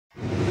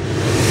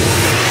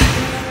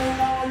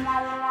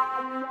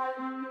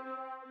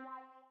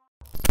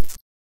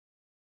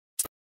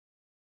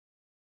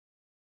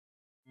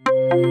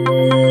Similar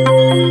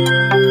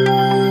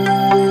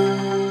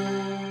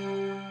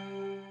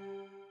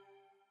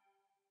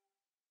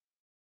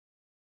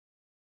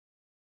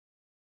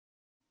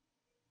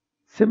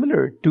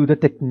to the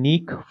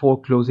technique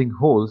for closing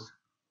holes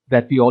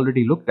that we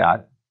already looked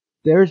at,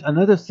 there's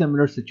another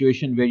similar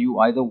situation where you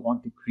either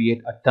want to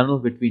create a tunnel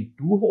between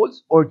two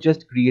holes or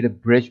just create a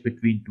bridge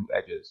between two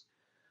edges.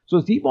 So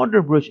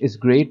ZModeler bridge is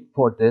great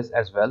for this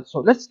as well.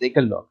 So let's take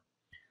a look.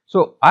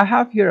 So I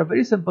have here a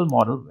very simple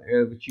model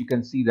which you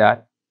can see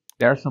that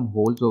there are some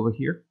holes over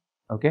here.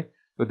 Okay,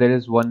 so there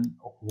is one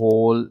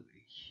hole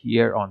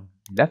here on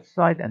left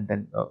side and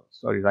then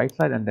right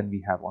side, and then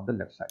we have on the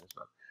left side as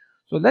well.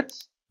 So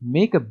let's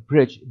make a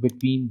bridge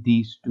between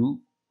these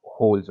two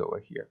holes over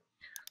here.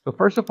 So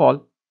first of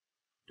all,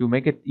 to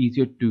make it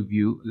easier to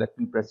view, let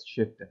me press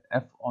Shift and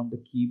F on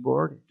the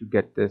keyboard to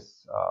get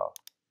this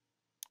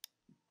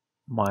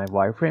my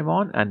wireframe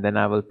on, and then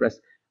I will press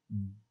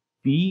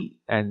B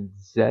and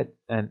Z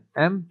and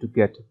M to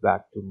get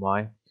back to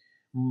my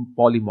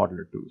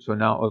polymodeler tool. So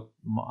now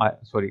my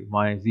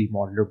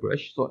ZModeler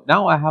brush. So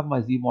now I have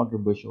my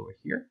ZModeler brush over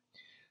here.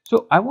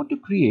 So I want to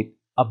create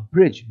a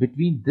bridge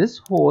between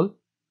this hole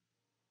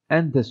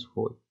and this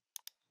hole.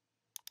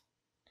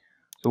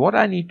 So what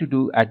I need to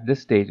do at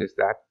this stage is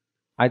that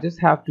I just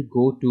have to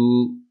go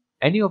to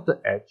any of the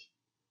edge,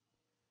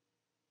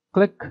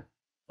 click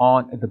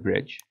on the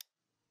bridge,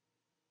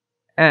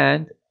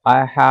 and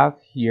I have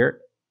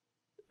here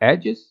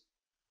edges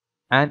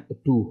and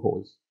two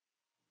holes.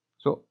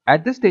 So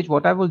at this stage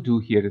what I will do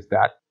here is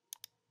that,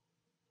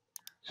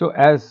 so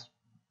as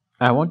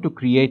I want to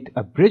create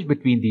a bridge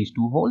between these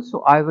two holes,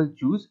 so I will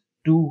choose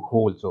two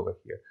holes over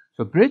here.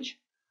 So bridge,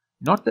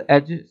 not the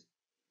edges,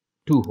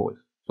 two holes.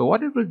 So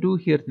what it will do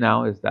here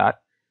now is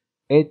that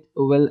it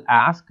will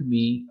ask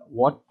me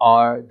what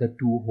are the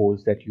two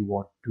holes that you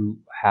want to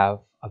have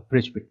a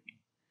bridge between.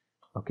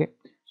 Okay,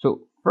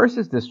 so first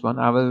is this one.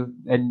 I will,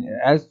 and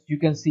as you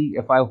can see,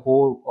 if I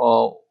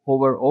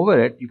hover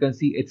over it, you can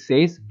see it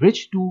says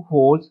bridge two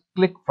holes,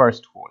 click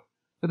first hole.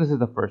 So this is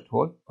the first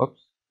hole. Oops.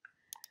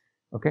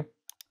 Okay,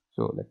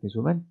 so let me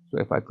zoom in. So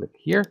if I click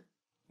here,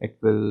 it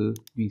will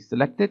be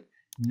selected.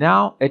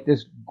 Now it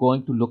is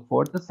going to look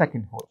for the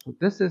second hole. So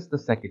this is the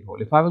second hole.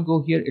 If I will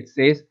go here, it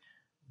says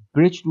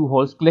bridge two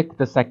holes, click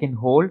the second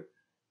hole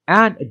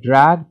and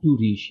drag to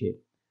reshape.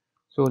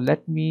 So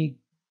let me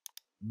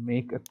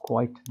make a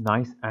quite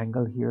nice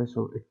angle here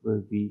so it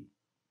will be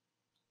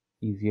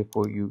easier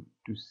for you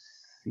to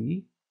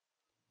see.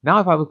 Now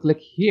if I will click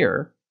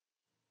here,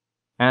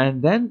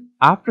 and then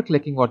after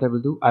clicking, what I will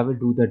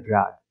do the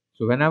drag.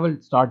 So when I will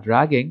start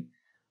dragging,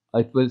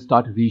 it will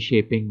start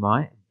reshaping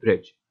my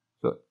bridge.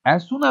 So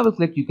as soon as I will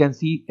click, you can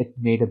see it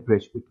made a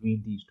bridge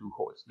between these two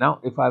holes. Now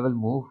if I will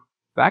move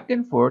back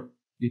and forth,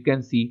 you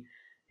can see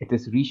it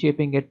is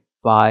reshaping it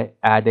by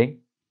adding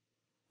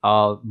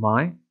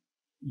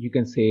you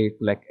can say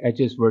like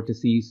edges,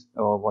 vertices,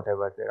 or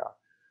whatever there are.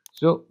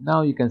 So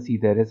now you can see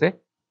there is a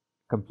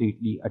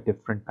completely a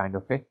different kind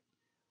of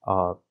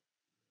a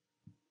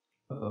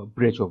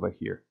bridge over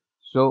here.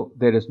 So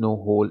there is no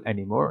hole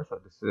anymore. So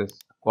this is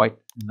quite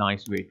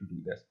nice way to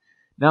do this.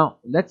 Now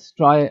let's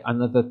try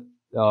another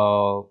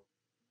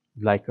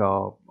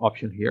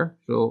option here.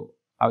 So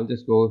I'll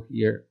just go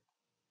here.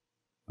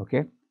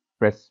 Okay,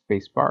 press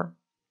spacebar.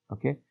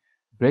 Okay,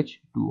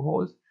 bridge two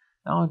holes.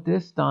 Now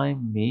this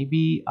time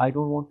maybe I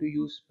don't want to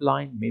use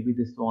spline. Maybe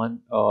this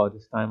time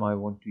I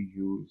want to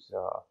use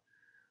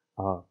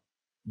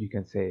you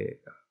can say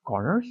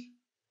corners.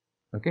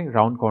 Okay,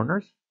 round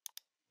corners.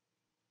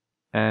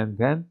 And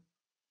then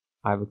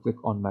I will click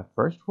on my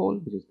first hole,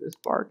 which is this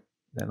part.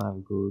 Then I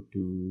will go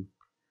to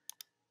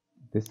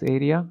this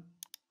area.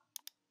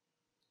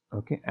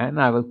 Okay,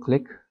 and I will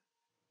click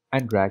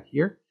and drag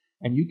here,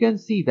 and you can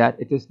see that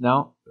it is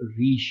now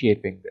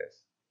reshaping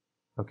this.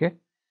 Okay,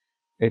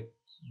 it's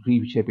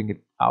reshaping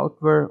it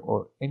outward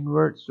or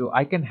inward, so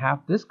I can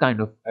have this kind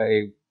of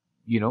a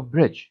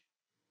bridge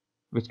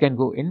which can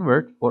go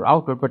inward or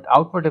outward, but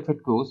outward, if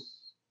it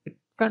goes, it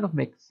kind of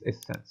makes a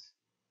sense.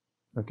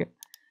 Okay,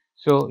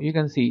 so you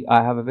can see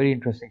I have a very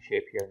interesting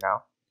shape here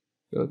now.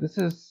 So this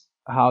is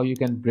how you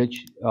can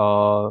bridge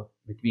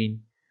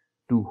between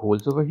two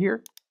holes over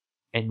here,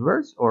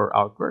 inwards or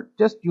outward.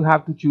 Just you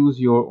have to choose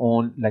your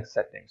own like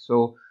settings.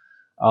 So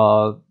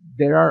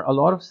there are a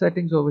lot of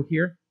settings over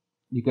here.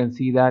 You can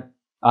see that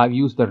I've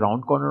used the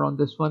round corner on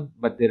this one,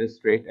 but there is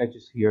straight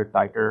edges here,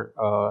 tighter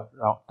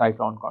tight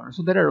round corner.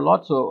 So there are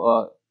lots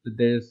of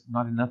there's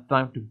not enough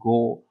time to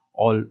go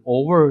all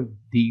over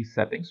these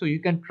settings, so you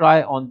can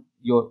try on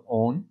your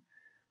own.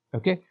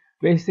 Okay,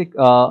 basic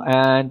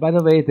and by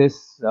the way,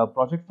 this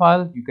project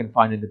file you can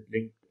find in the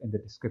link in the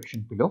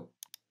description below,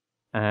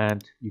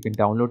 and you can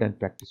download and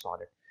practice on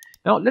it.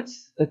 Now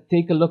let's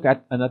take a look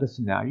at another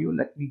scenario.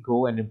 Let me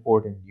go and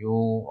import a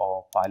new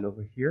file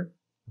over here.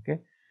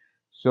 Okay,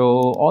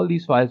 so all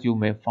these files you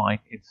may find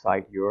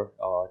inside your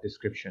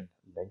description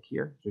link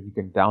here, so you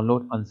can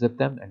download, unzip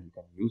them, and you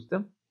can use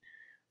them.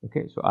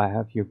 Okay, so I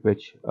have here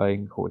bridge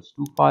in holes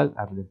 2 file.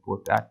 I will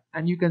import that,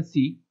 and you can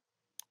see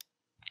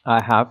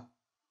I have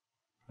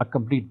a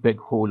complete big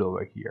hole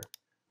over here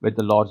with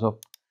the lots of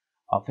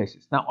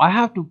faces. Now I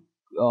have to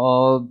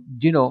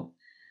you know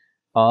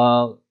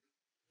uh,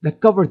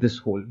 cover this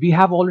hole. We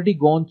have already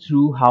gone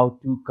through how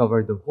to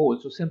cover the hole.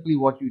 So simply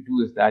what you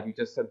do is that you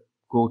just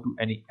go to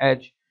any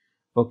edge,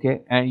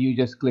 okay, and you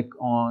just click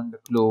on the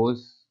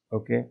close,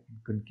 okay,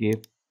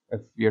 concave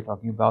if we are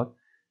talking about,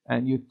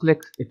 and you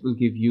click, it will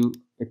give you,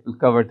 it will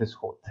cover this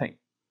whole thing,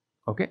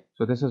 okay.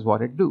 So this is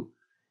what it do.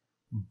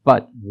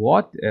 But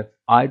what if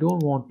I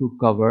don't want to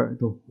cover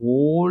the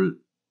whole,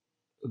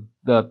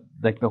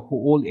 the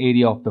whole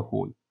area of the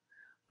hole?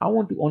 I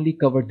want to only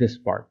cover this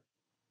part,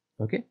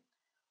 okay.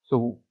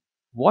 So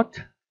what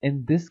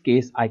in this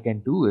case I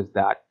can do is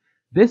that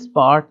this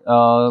part,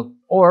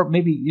 or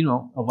maybe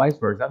vice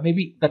versa,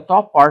 maybe the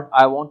top part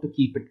I want to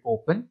keep it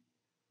open,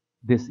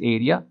 this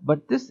area,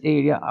 but this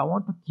area I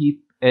want to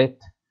keep it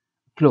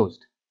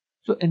closed.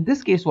 So in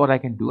this case what I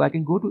can do, I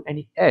can go to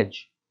any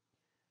edge,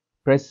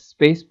 press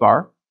space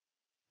bar,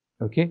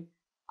 okay,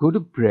 go to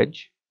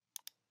bridge.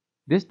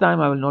 This time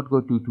I will not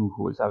go to two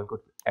holes, I will go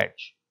to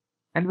edge,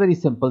 and very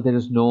simple, there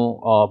is no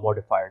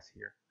modifiers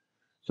here.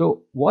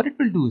 So what it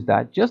will do is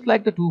that just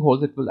like the two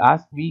holes, it will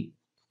ask me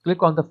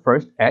click on the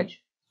first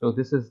edge. So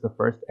this is the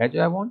first edge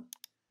I want,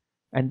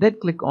 and then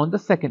click on the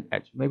second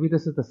edge. Maybe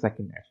this is the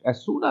second edge.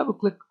 As soon as I will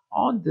click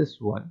on this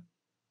one,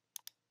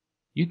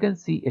 you can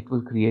see it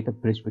will create a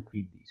bridge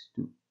between these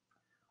two.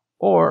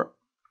 Or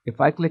if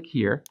I click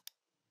here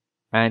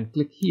and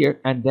click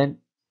here, and then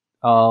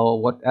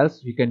what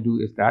else you can do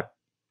is that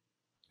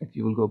if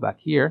you will go back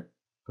here,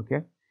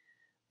 okay,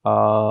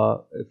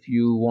 if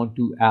you want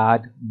to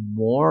add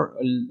more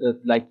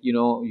like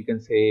you can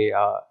say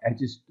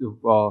edges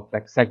to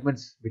like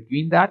segments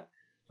between that,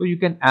 so you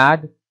can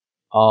add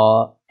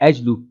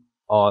edge loop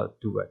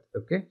to it,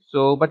 okay.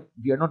 So but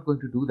we are not going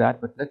to do that,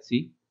 but let's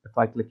see. If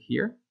I click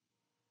here,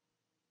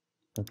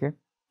 okay,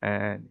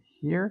 and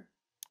here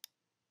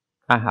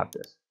I have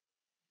this.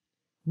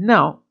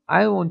 Now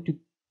I want to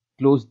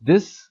close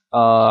this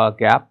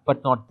gap,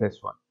 but not this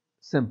one.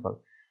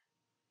 Simple,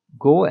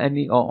 go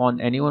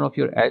on any one of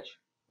your edge,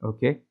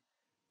 okay,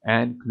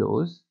 and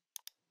close.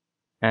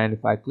 And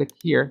if I click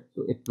here,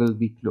 so it will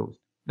be closed.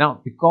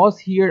 Now because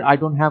here I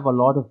don't have a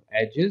lot of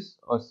edges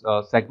or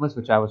segments,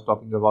 which I was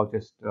talking about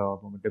just a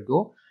moment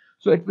ago,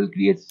 so it will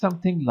create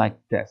something like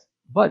this.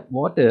 But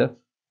what if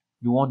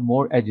you want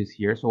more edges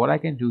here? So what I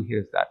can do here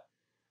is that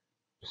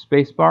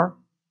spacebar,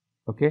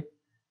 okay,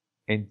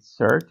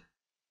 insert,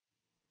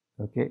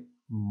 okay,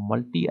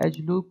 multi-edge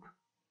loop,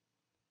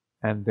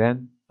 and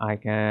then I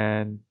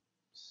can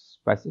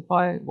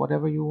specify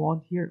whatever you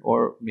want here,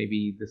 or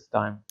maybe this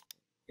time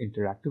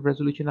interactive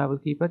resolution I will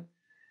keep it,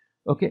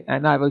 okay,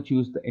 and I will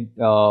choose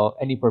the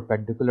any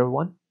perpendicular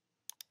one,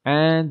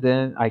 and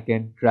then I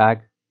can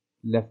drag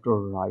left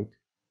or right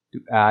to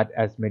add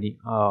as many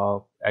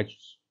edge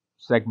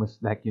segments,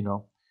 like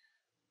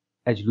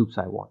edge loops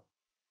I want.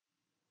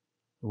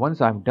 Once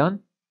I'm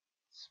done,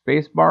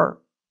 spacebar,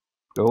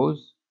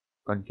 close,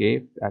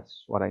 concave,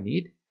 that's what I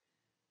need.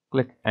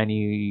 Click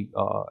any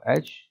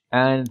edge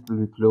and it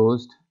will be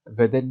closed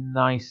with a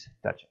nice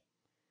touch.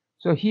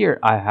 So here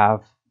I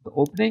have the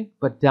opening,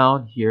 but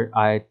down here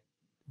I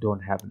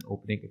don't have an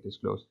opening, it is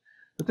closed.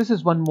 So this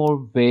is one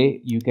more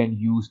way you can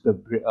use the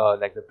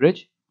like the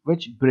bridge,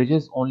 which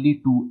bridges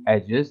only two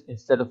edges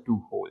instead of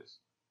two holes.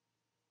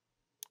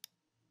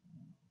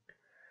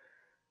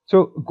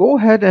 So go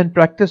ahead and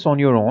practice on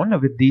your own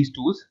with these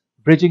tools.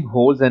 Bridging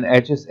holes and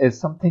edges is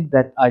something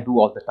that I do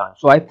all the time.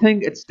 So I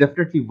think it's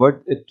definitely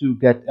worth it to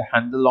get a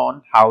handle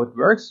on how it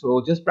works.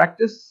 So just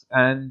practice,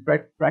 and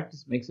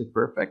practice makes it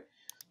perfect.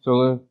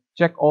 So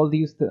check all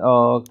these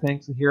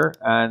things here,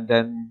 and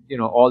then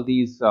all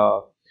these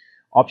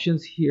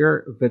options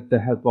here with the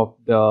help of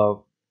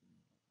the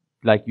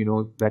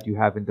that you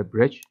have in the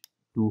bridge,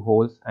 two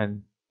holes,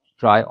 and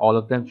try all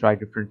of them, try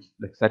different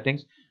like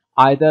settings.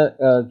 Either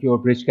your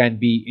bridge can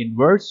be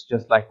inwards,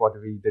 just like what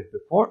we did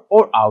before,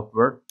 or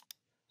outward.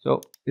 So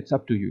it's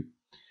up to you.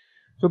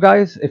 So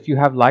guys, if you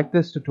have liked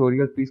this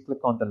tutorial, please click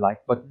on the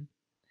like button.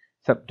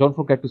 Don't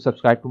forget to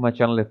subscribe to my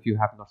channel if you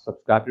have not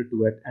subscribed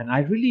to it, and I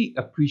really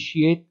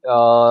appreciate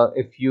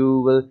if you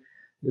will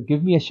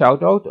give me a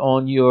shout out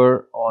on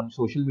your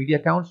social media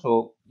account,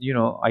 so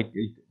I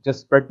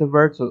just spread the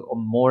word, so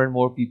more and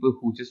more people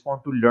who just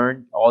want to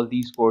learn all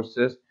these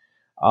courses,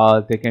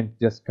 they can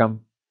just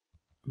come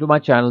to my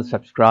channel,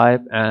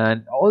 subscribe.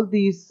 And all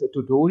these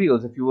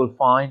tutorials, if you will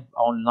find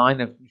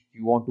online, if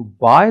you want to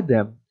buy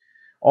them,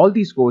 all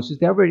these courses,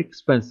 they're very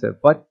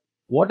expensive, but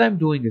what I'm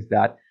doing is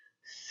that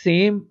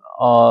same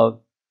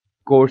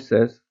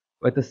courses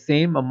with the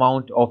same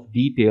amount of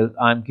details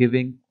I'm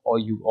giving all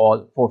you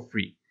all for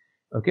free,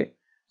 okay.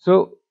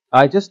 So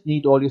I just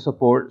need all your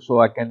support so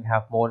I can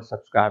have more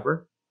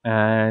subscriber,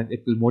 and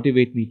it will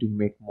motivate me to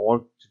make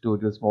more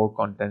tutorials, more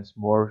contents,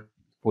 more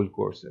full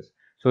courses.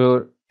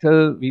 So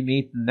till we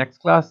meet next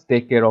class,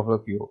 take care of all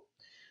of you.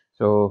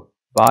 So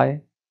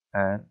bye,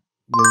 and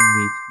we'll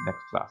meet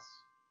next class.